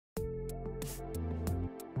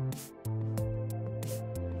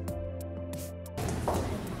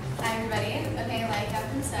everybody. Okay, like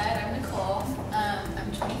Captain said, I'm Nicole.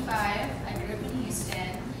 I'm 25. I grew up in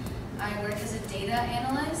Houston. I work as a data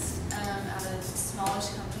analyst at a smallish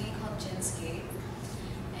company called Genscape.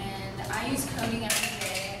 And I use coding every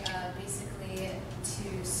day, basically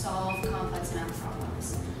to solve complex math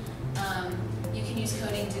problems. You can use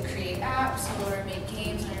coding to create apps or make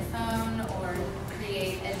games on your phone or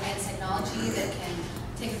create advanced technology that can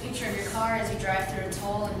take a picture of your car as you drive through a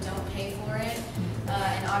toll and don't pay for it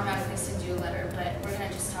and automatically send you a letter. But we're going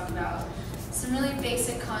to just talk about some really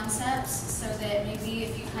basic concepts so that maybe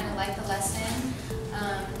if you kind of like the lesson,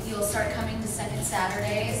 you'll start coming to second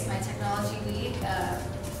Saturdays, my technology week.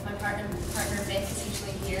 My partner Vic is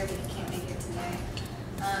usually here, but he can't make it today.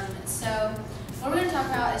 So what we're going to talk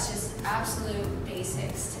about is just absolute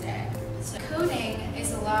basics today. So coding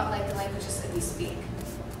is a lot like the languages that we speak,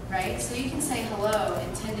 right? So you can say hello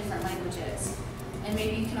in 10 different languages, and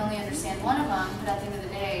maybe you can only understand one of them, but at the end of the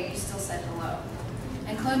day, you still said hello.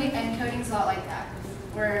 And coding is a lot like that.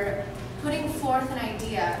 We're putting forth an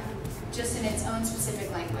idea just in its own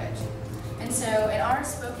specific language. And so in our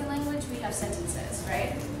spoken language, we have sentences,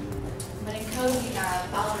 right? But in code, we have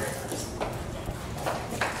algorithms.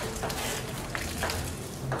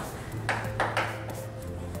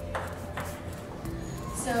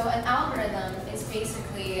 So an algorithm is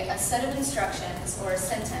basically a set of instructions or a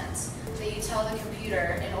sentence that you tell the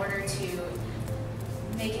computer in order to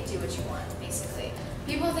make it do what you want, basically.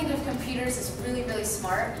 People think of computers as really, really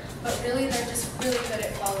smart, but really they're just really good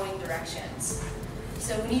at following directions.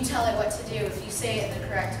 So when you tell it what to do, if you say it in the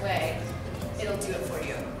correct way, it'll do it for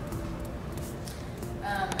you.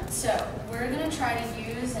 So we're going to try to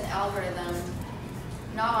use an algorithm,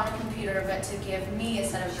 not on a computer, but to give me a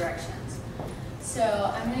set of directions.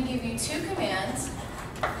 So I'm going to give you two commands.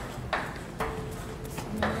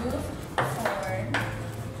 Move forward.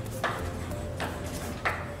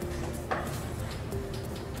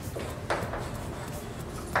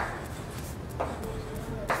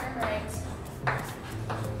 Turn right.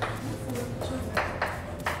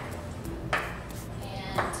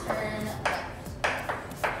 And turn left.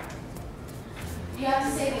 You have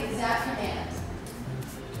to say the exact command.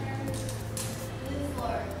 Move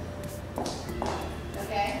forward.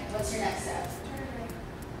 Okay, what's your next step? Turn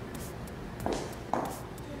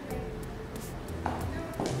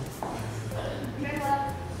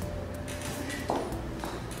left.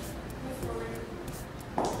 Move forward.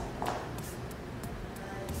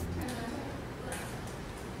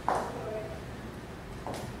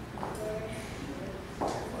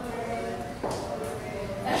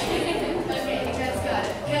 Okay, you guys got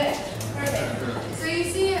it. Good. Perfect. So you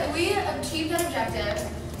see, we achieved that objective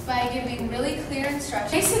by giving really clear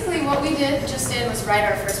instructions. Basically, what we just did was write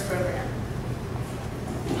our first program.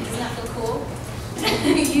 Doesn't that feel cool?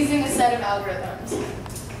 Using a set of algorithms.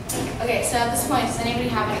 Okay, so at this point, does anybody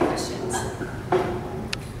have any questions?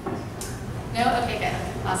 No? Okay, good.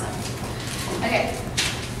 Awesome. Okay,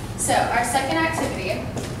 so our second activity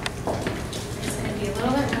is going to be a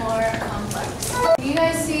little bit more complex. Can you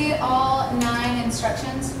guys see all 9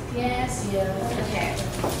 instructions? Yes. Yeah. Okay.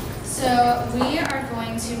 So we are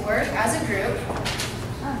going to work as a group.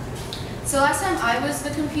 So last time I was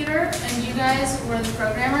the computer and you guys were the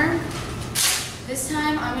programmer. This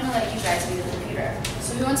time I'm going to let you guys be the computer.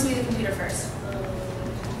 So who wants to be the computer first?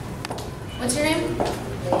 What's your name?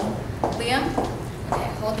 Liam. Okay,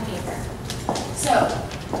 hold the paper. So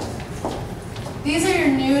these are your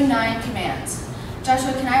new 9 commands.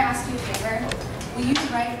 Joshua, can I ask you a favor? Will you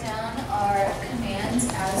write down our commands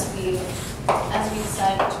as we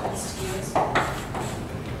decide which ones to use?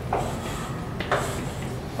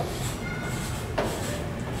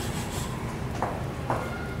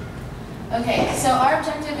 Okay, so our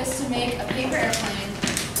objective is to make a paper airplane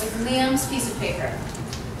with Liam's piece of paper.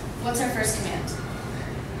 What's our first command?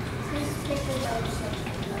 Piece of paper down the center.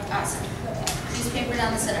 Awesome. Piece of paper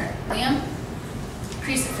down the center. Liam,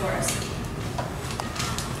 crease it for us.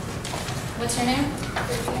 What's your name?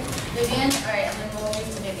 Vivian. All right, and then we'll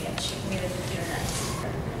move to Vivian. She can be the computer next.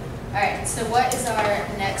 All right, so what is our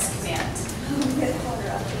next command? Rip the corner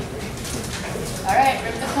off. All right,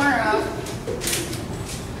 rip the corner off.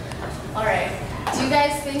 All right. Do you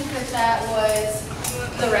guys think that was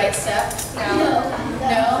the right step? No.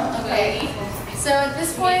 No? Okay. So at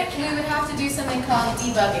this point, we would have to do something called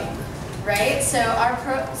debugging, right? So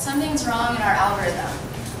something's wrong in our algorithm.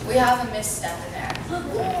 We have a misstep in there.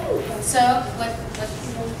 So what?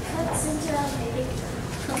 Cut center out of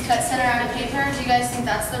paper. Cut center out of paper. Do you guys think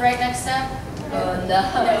that's the right next step? No.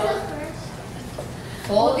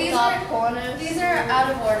 Well, these are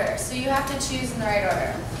out of order, so you have to choose in the right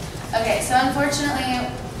order. Okay, so unfortunately,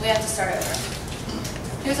 we have to start over.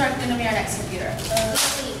 Who's going to be our next computer?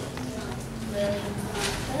 Lily.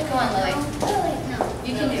 Come on, Lily. Lily, no.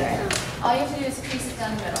 You can do it. All you have to do is crease it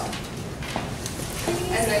down the middle.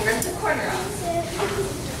 And then rip the corner off.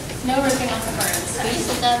 No ripping off the corners. Crease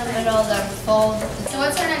it down the middle, then fold So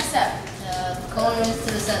what's our next step? the corners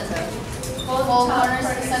to the center. Fold corners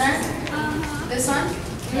to the center? This one?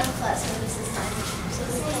 Yeah, plus, so this is time. So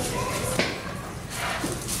this is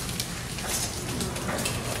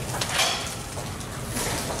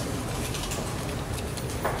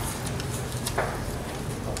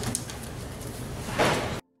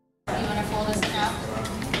You want to fold this now?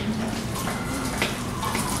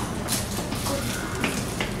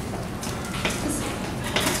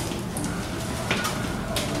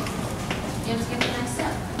 You just get the next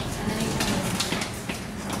step. And then you can move.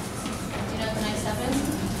 Do you know what the next step is?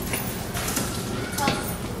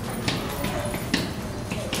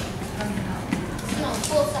 no,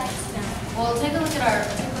 full size now. Well, take a look at our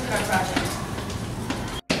project.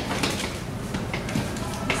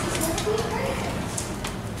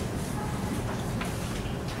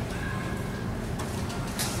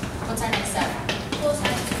 What's our next step? Full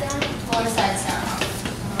size down. Four sides down.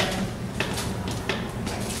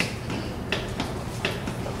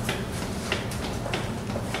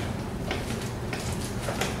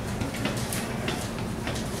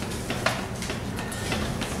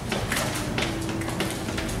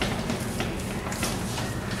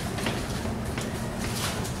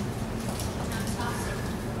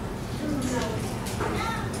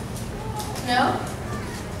 No?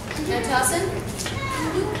 No tossing?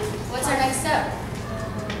 What's our next step?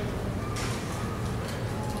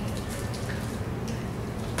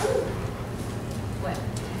 What?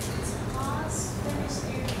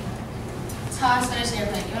 Toss finished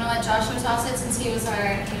airplane. You want to let Joshua toss it since he was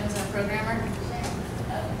our programmer?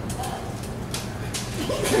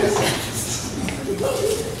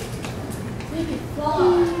 Make it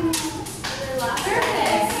fall.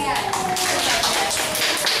 Perfect. Yeah.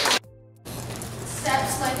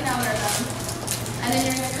 Steps like an algorithm. And then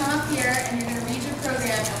you're going to come up here and you're going to read your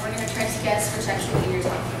program and we're going to try to guess which activity you're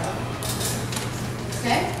talking about.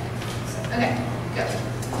 Okay? Okay, go.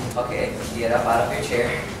 Okay, get up out of your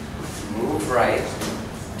chair, move right,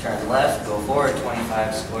 turn left, go forward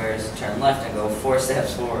 25 squares, turn left and go 4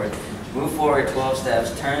 steps forward, move forward 12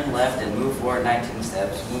 steps, turn left and move forward 19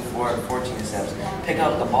 steps, move forward 14 steps, pick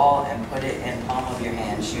up the ball and put it in palm of your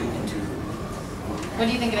hand, shoot into hoop. What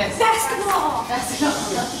do you think it is? Basketball!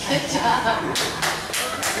 Basketball. Good job.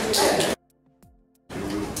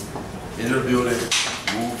 Enter the building,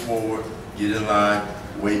 move forward, get in line,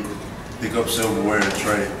 wait, pick up silverware and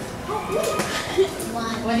tray.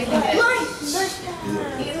 What do you think it is?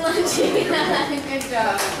 Eat lunch. Good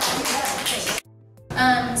job.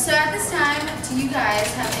 So at this time, do you guys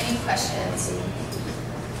have any questions?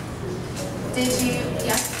 Did you,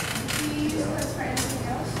 yeah? Do you use this for anything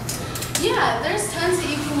else? Yeah, there's tons that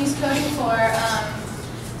you can use coding for.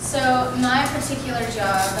 So my particular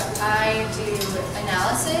job, I do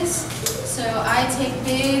analysis. So I take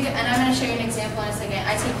big, and I'm going to show you an example in a second.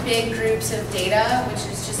 I take big groups of data, which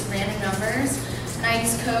is just random numbers, and I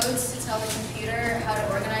use codes to tell the computer how to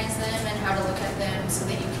organize them and how to look at them so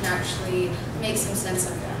that you can actually make some sense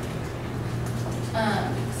of them.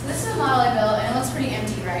 So this is a model I built, and it looks pretty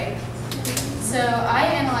empty, right? So I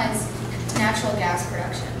analyze natural gas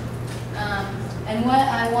production. And what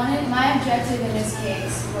I wanted, my objective in this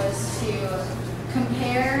case was to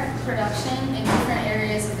compare production in different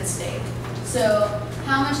areas of the state. So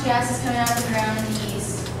how much gas is coming out of the ground in the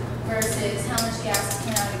east versus how much gas is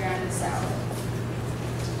coming out of the ground in the south.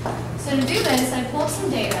 So to do this, I pulled some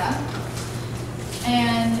data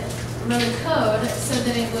and wrote a code so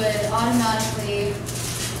that it would automatically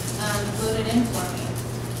load it in for me.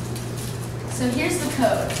 So here's the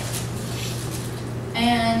code.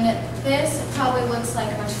 And this probably looks like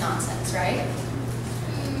a bunch of nonsense, right?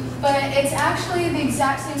 But it's actually the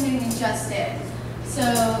exact same thing we just did. So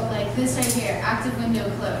like this right here, active window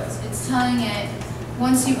close. It's telling it,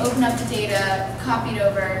 once you open up the data, copy it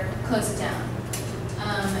over, close it down.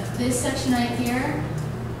 This section right here,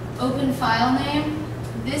 open file name.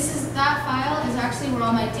 That file is actually where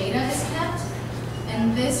all my data is kept.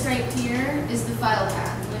 And this right here is the file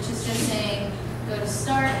path, which is just saying, go to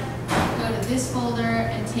start, go to this folder,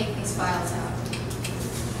 and take these files out.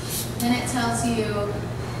 Then it tells you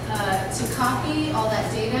to copy all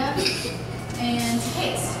that data and to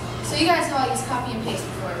paste. So you guys have all used copy and paste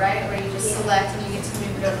before, right? Where you just select and you get to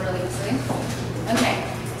move it over really easily. Okay,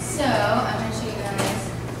 so I'm going to show you guys.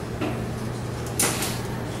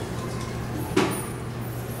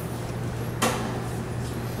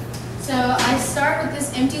 So I start with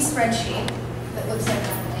this empty spreadsheet that looks like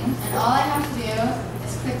nothing. And all I have to do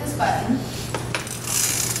is click this button,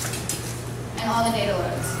 and all the data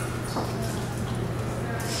loads.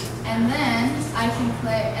 And then I can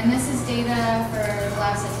click, and this is data for the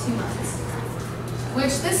last like 2 months.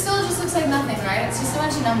 Which this still just looks like nothing, right? It's just a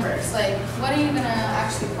bunch of numbers. Like, what are you gonna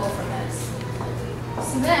actually pull from this?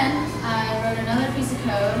 So then I wrote another piece of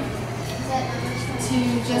code to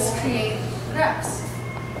just create graphs.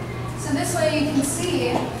 So this way you can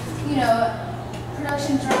see, you know,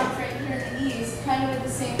 production dropped right here in the east, kind of at the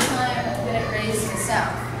same time that it raised in the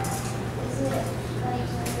south. Is it like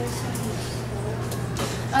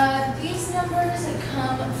These numbers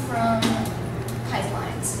come from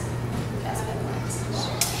pipelines, gas pipelines.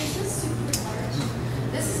 This is super hard.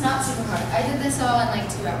 This is not super hard. I did this all in like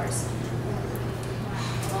 2 hours.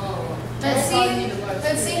 Oh.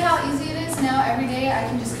 But see how easy it is now. Every day I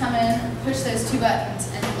can just come in, push those 2 buttons,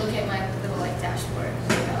 and look at my little like dashboard.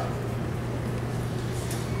 There you go.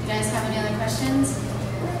 You guys have any other questions?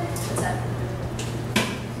 What's up?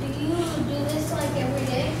 Do you do this like every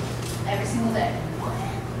day? Every single day.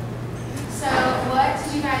 So, what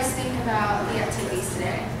did you guys think about the activities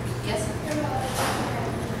today? Yes?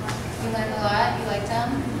 You learned a lot? You liked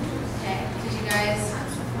them? Okay. Did you guys?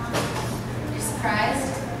 You're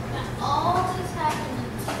surprised? All this happened.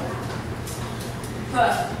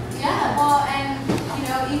 Yeah, well, and you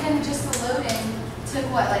know, even just the loading took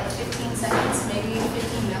what, like 15 seconds, maybe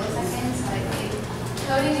 15 milliseconds. Like,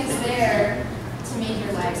 coding is there to make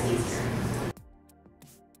your lives easier.